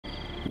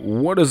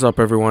What is up,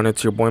 everyone?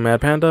 It's your boy Mad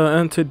Panda,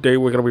 and today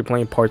we're gonna be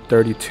playing part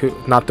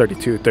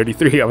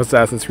 33 of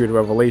Assassin's Creed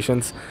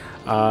Revelations.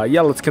 Yeah,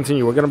 let's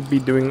continue. We're gonna be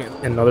doing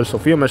another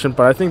Sophia mission,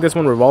 but I think this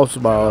one revolves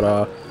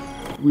about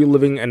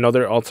reliving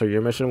another Altair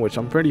mission, which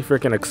I'm pretty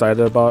freaking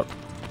excited about,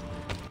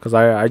 because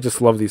I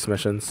just love these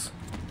missions.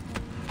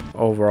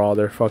 Overall,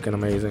 they're fucking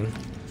amazing.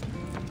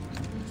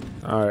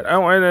 Alright,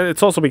 oh, and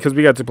it's also because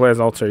we got to play as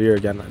Altair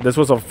again. This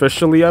was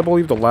officially, I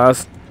believe, the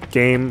last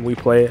game we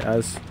play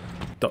as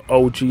the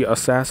OG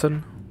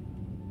assassin.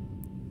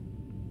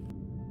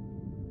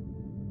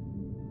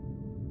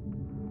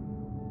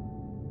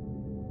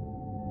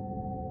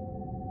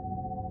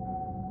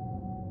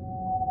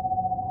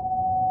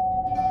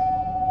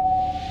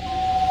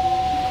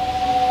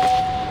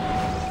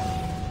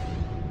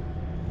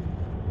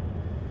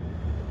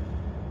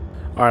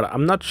 Alright,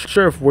 I'm not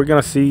sure if we're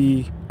gonna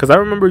see, because I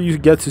remember you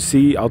get to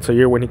see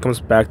Altair when he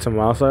comes back to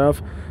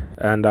Masaev,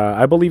 and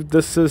I believe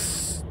this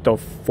is the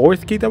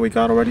 4th key that we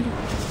got already.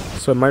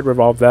 So it might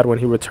revolve that when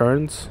he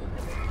returns.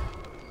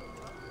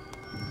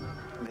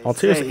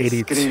 Altair's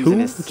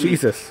 82?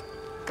 Jesus.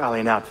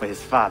 Calling out for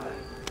his father.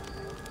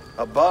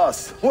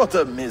 Abbas, what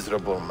a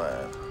miserable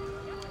man.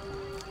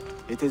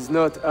 It is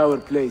not our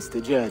place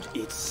to judge.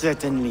 It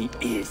certainly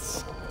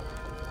is.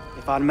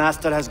 If our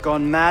master has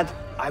gone mad,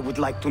 I would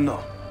like to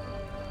know.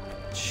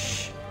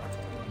 Shh.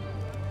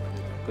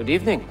 Good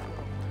evening.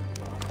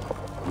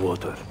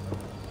 Water.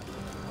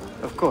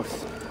 Of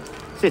course.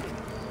 Sit.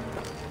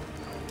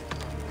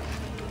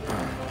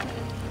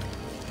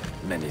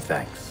 Many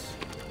thanks.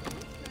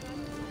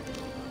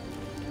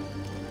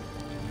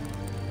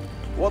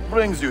 What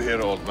brings you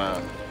here, old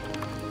man?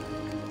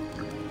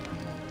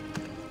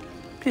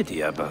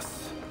 Pity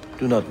Abbas.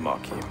 Do not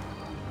mock him.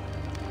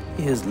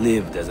 He has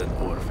lived as an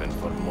orphan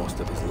for most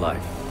of his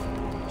life,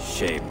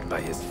 shaped by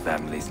his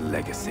family's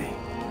legacy.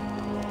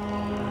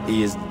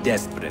 He is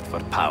desperate for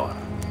power,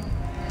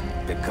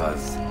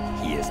 because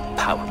he is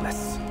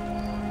powerless.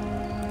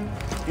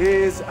 He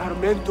is our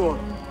mentor.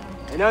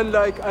 And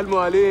unlike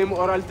Al-Mualim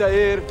or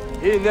Altair,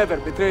 he never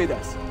betrayed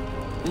us.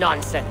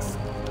 Nonsense.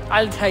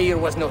 Altair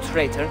was no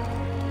traitor.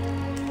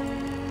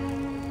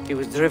 He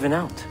was driven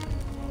out.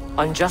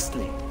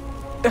 Unjustly.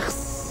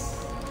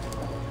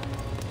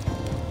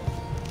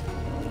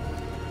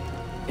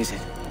 Is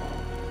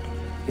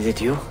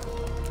it you?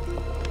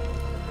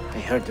 I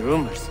heard the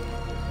rumors,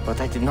 but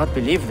I did not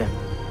believe them.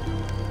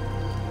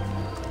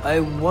 I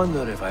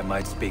wonder if I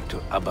might speak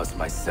to Abbas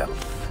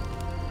myself.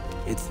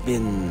 It's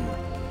been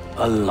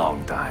a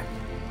long time.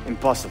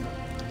 Impossible.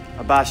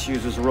 Abbas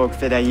uses rogue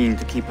Fedayeen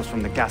to keep us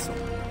from the castle.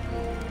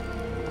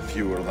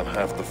 Fewer than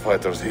half the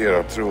fighters here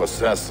are true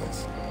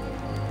assassins.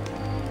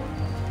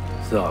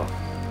 So,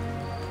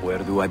 where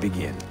do I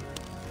begin?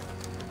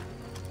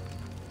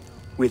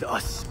 With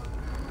us.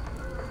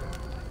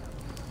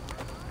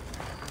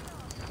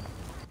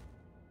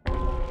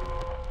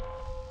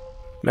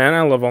 Man,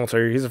 I love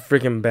Altair. He's a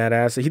freaking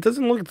badass. He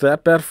doesn't look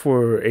that bad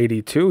for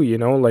 82, you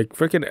know? Like,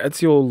 freaking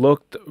Ezio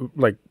looked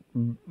like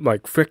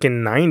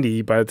freaking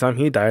 90 by the time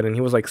he died, and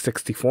he was like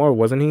 64,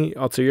 wasn't he?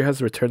 Altair has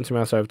returned to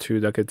Master of 2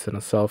 decades in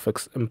a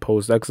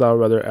self-imposed exile.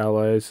 Rather,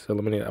 allies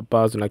eliminate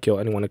Abbas, do not kill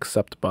anyone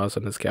except Abbas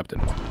and his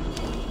captain.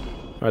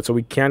 Alright, so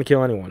we can't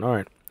kill anyone.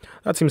 Alright,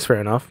 that seems fair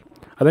enough.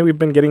 I think we've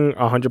been getting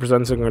 100%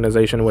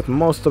 synchronization with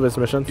most of his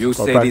missions. You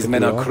say these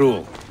men are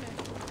cruel.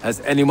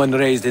 Has anyone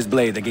raised his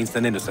blade against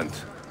an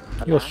innocent?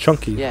 He was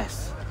chunky.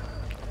 Yes.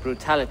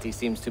 Brutality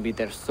seems to be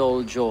their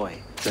sole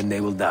joy. Then they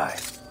will die,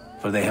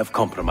 for they have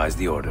compromised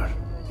the order.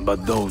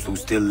 But those who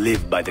still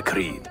live by the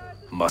creed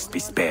must be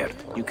spared.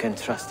 You can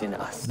trust in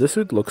us. This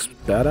dude looks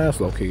badass,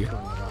 low-key.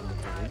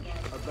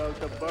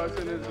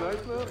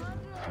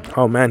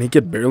 Oh man, he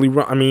could barely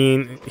run. I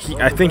mean,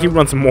 I think he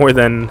runs more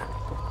than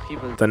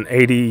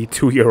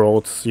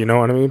 82-year-olds, you know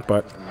what I mean?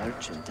 But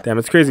damn,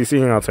 it's crazy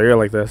seeing Altair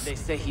like this. They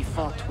say he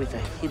fought with a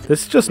hidden...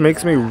 This just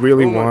makes me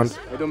really want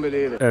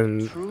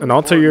an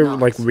Altair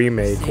like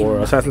remake, or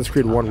Assassin's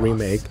Creed 1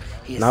 remake,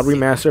 not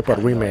remaster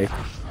but remake,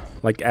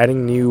 like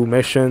adding new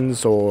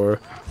missions or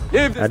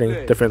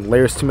adding different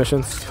layers to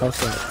missions.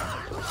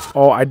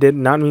 Oh, I did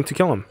not mean to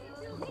kill him.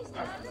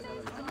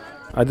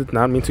 I did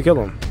not mean to kill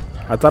him.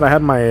 I thought I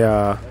had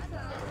my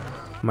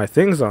my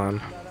things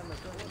on,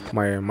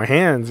 my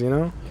hands, you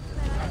know.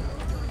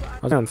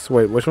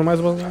 Wait, which one am I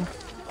supposed to do?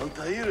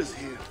 Altair is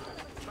here.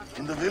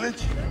 In the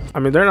village? I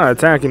mean, they're not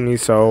attacking me,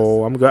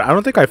 so I'm good. I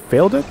don't think I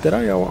failed it, did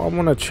I? I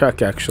want to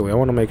check, actually. I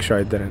want to make sure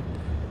I didn't.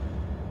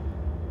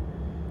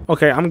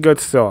 Okay, I'm good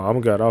still. I'm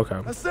good,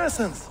 okay.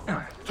 Assassins!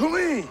 To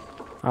me!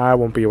 I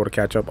won't be able to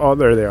catch up. Oh,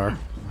 there they are.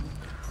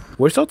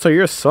 Where's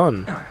Altair's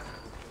son?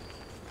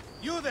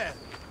 You there!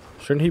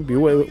 Shouldn't he be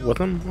with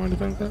him or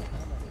anything like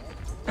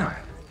that?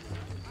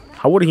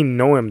 How would he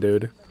know him,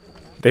 dude?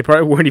 They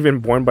probably weren't even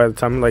born by the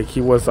time like he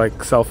was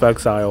like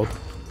self-exiled.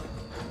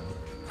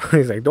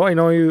 He's like, do I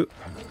know you?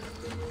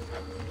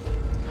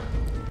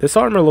 This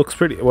armor looks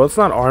pretty. Well, it's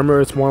not armor.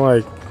 It's more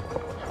like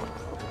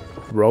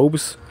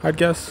robes, I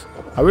guess.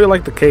 I really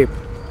like the cape.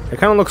 It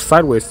kind of looks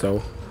sideways though.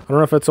 I don't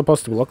know if it's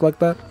supposed to look like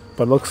that,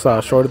 but it looks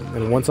short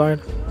on one side.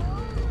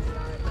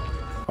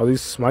 Are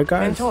these my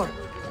guys? Mentor.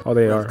 Oh,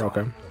 they are.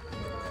 Okay.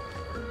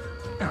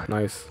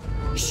 Nice.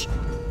 Shh.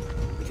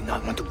 We do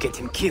not want to get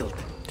him killed.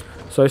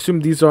 So I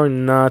assume these are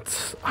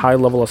not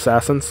high-level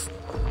assassins,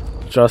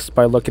 just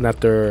by looking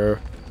at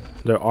their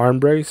arm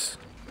brace.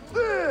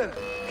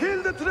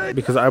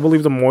 Because I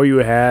believe the more you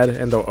had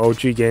in the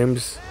OG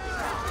games,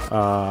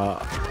 the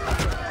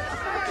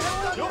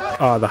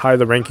higher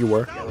the rank you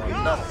were.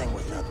 Nothing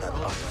without that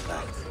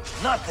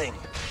artifact. Nothing.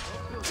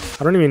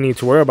 I don't even need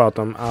to worry about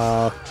them.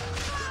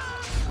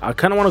 I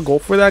kind of want to go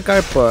for that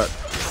guy, but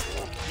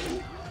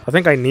I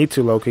think I need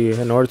to, Loki,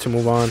 in order to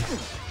move on.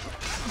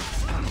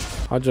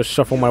 I'll just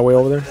shuffle my way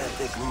over there.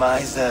 Pathetic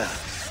miser.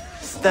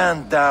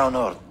 Stand down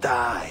or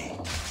die.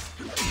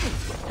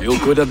 You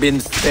could have been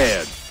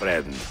spared,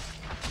 friend.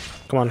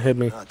 Come on, hit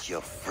me. Not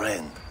your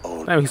friend,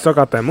 old. Damn, he still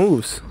got that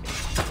moves.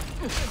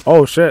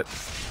 Oh, shit.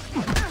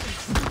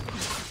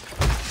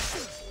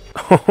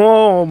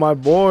 Oh, my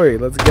boy.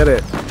 Let's get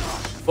it.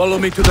 Follow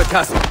me to the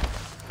castle.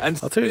 And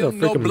I'll tell you, spill the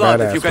no freaking blood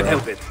badass, if you can bro.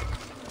 help it.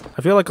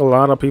 I feel like a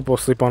lot of people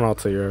sleep on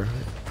Altair.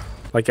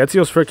 Like,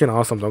 Ezio's freaking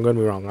awesome, don't get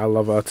me wrong. I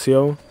love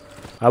Ezio.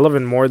 I love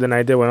him more than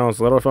I did when I was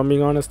little, if I'm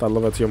being honest. I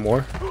love Ezio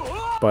more.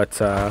 But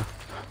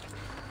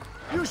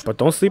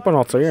don't sleep on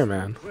Altair,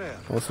 man.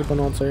 Don't sleep on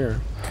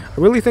Altair. I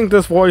really think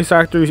this voice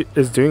actor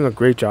is doing a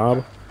great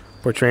job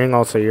portraying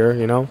Altair,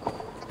 you know,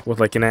 with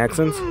like an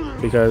accent.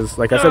 Because,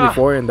 like I said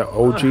before, in the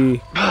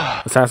OG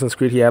Assassin's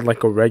Creed, he had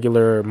like a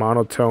regular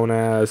monotone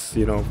ass,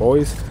 you know,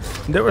 voice.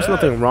 And there was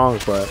nothing wrong,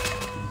 but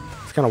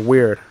it's kind of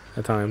weird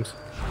at times.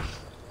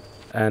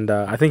 And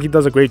I think he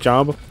does a great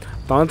job.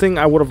 The only thing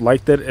I would have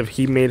liked it if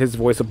he made his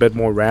voice a bit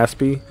more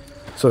raspy,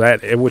 so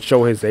that it would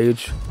show his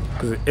age.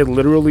 Because it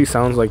literally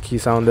sounds like he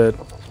sounded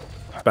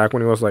back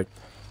when he was like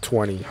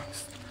 20.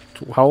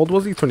 How old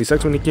was he?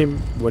 26 when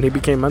he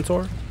became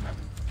Mentor?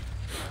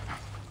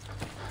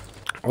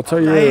 I'll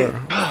tell you,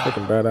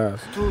 freaking badass.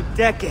 2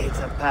 decades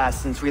have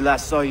passed since we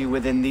last saw you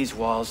within these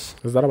walls.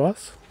 Is that a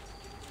boss?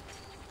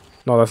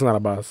 No, that's not a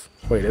boss.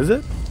 Wait, is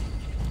it?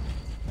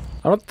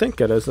 I don't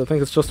think it is. I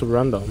think it's just a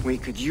random. We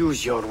could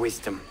use your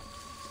wisdom.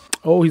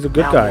 Oh, he's a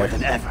good now guy. more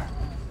than ever.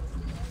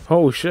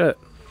 Oh, shit.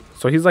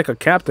 So he's like a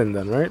captain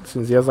then, right?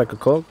 Since he has like a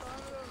cloak.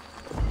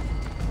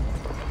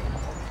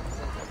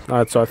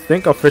 Alright, so I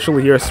think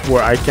officially here's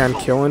where I can't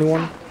kill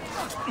anyone.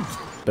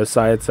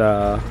 Besides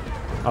a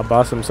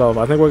boss himself.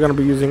 I think we're going to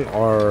be using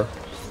our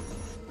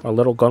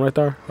little gun right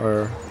there.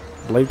 Our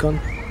blade gun.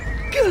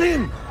 Kill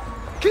him!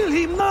 Kill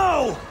him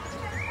now!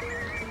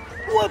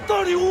 What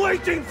are you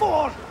waiting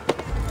for?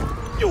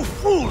 You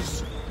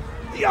fools!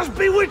 He has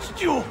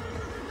bewitched you!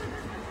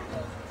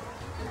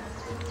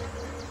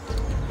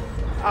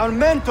 Our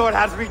mentor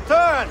has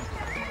returned!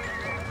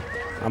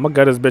 I'm gonna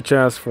gut his bitch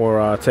ass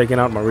for taking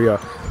out Maria.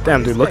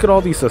 Damn, dude, look at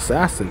all these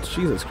assassins.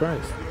 Jesus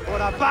Christ. For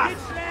a bat!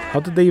 How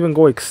did they even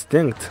go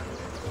extinct?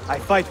 I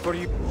fight for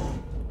you.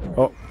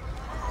 Oh.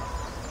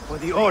 For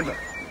the order.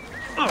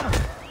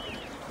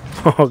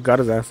 Oh, got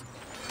his ass.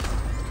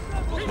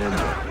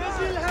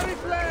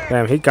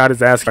 Damn, he got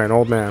his ass by an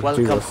old man.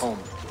 Welcome Jesus. home.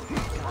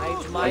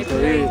 My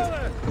blade.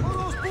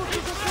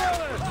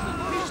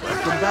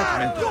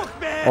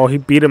 Oh, he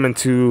beat him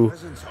into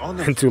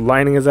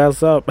lining his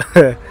ass up.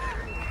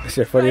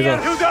 Shit, funny as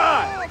hell.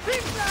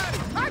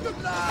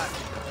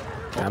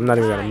 Yeah, I'm not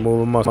even gonna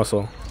move a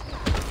muscle.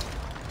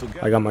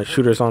 I got my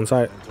shooters on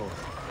site.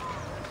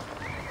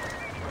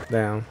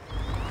 Damn.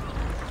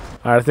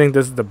 I think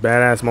this is the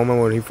badass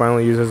moment when he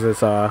finally uses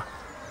this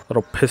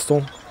little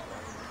pistol.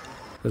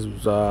 This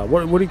was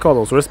what do you call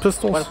those? Wrist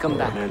pistols? Welcome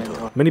back,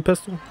 Mentor. Mini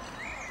pistol?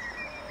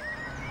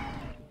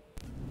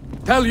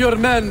 Tell your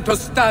men to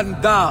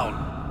stand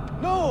down!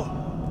 No!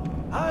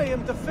 I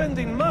am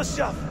defending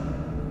Mashaf.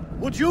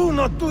 Would you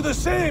not do the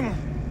same?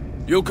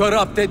 You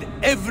corrupted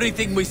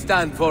everything we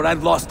stand for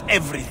and lost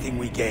everything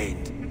we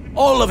gained.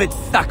 All of it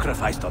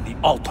sacrificed on the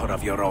altar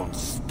of your own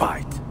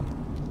spite.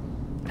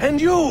 And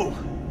you!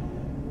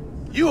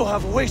 You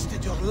have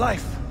wasted your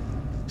life,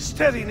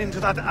 staring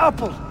into that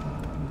apple,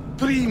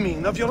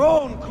 dreaming of your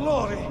own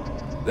glory.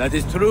 That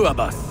is true,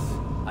 Abbas.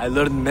 I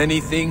learned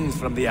many things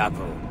from the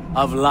apple.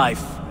 Of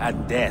life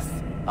and death.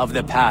 Of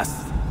the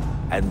past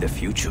and the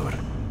future.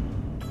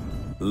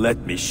 Let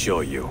me show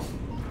you.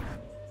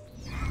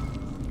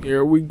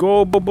 Here we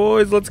go,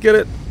 boys. Let's get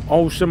it.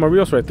 Oh shit,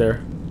 Maria's right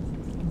there.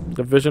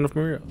 The vision of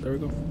Maria. There we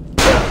go.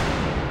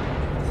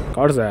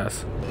 Got his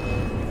ass.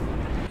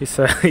 He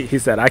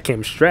said I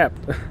came strapped.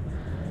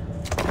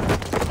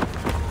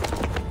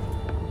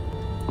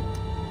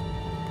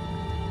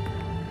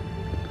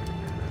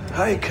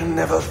 I can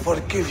never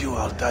forgive you,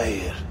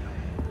 Altair.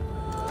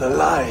 The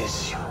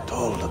lies you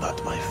told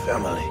about my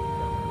family,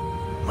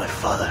 my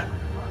father,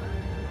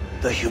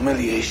 the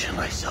humiliation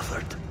I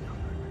suffered.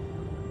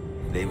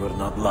 They were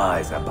not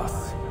lies,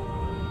 Abbas.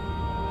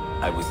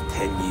 I was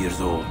 10 years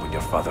old when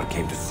your father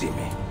came to see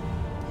me.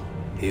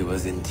 He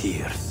was in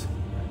tears,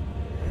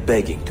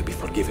 begging to be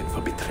forgiven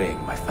for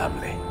betraying my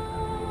family.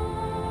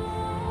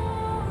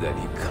 Then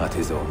he cut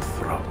his own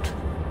throat.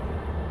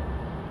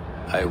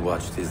 I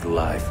watched his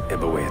life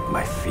ebb away at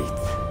my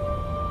feet.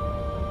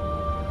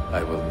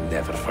 I will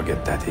never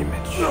forget that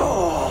image.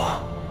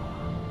 No.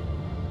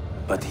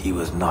 But he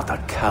was not a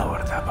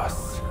coward,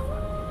 Abbas.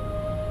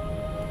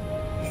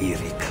 He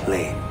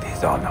reclaimed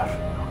his honor.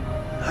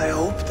 I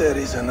hope there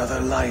is another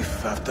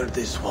life after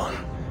this one.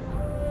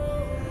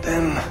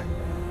 Then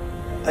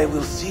I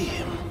will see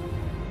him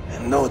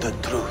and know the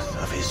truth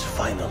of his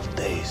final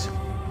days.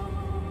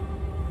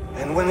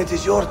 And when it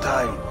is your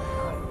time,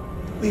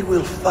 we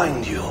will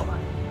find you.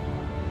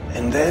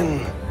 And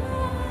then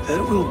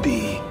there will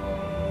be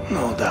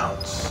no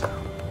doubts.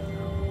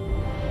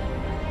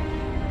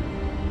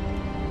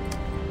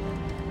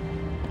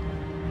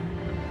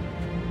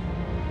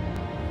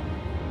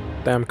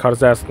 Damn, caught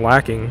his ass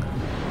lacking.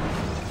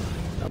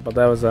 But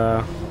that was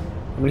I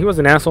mean, he was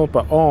an asshole,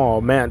 but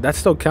oh man, that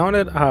still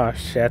counted. Ah,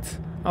 shit.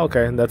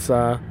 Okay, that's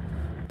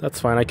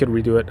fine. I could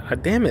redo it.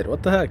 Damn it!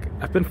 What the heck?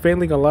 I've been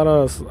failing a lot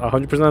of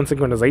 100%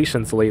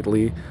 synchronizations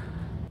lately,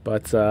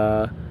 but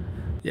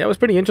yeah, it was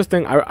pretty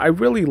interesting. I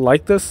really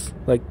like this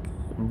like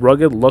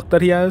rugged look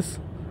that he has.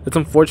 It's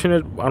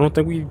unfortunate I don't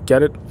think we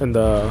get it in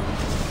the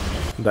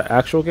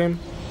actual game.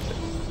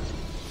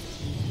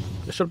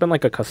 It should have been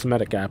like a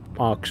cosmetic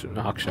option.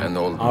 An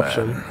old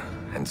man,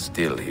 and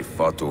still he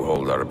fought to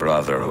hold our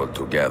brotherhood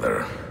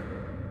together.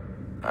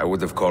 I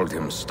would have called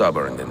him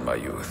stubborn in my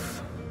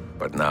youth,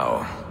 but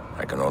now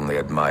I can only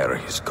admire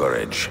his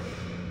courage.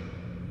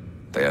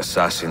 The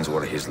assassins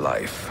were his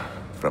life,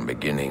 from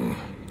beginning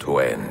to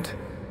end.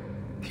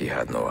 He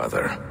had no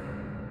other.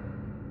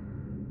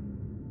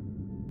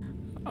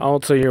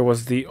 Also, here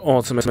was the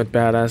ultimate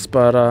badass,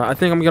 but I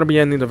think I'm gonna be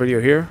ending the video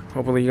here.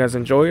 Hopefully you guys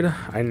enjoyed.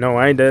 I know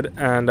I did,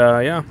 and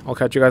yeah, I'll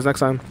catch you guys next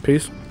time.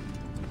 Peace.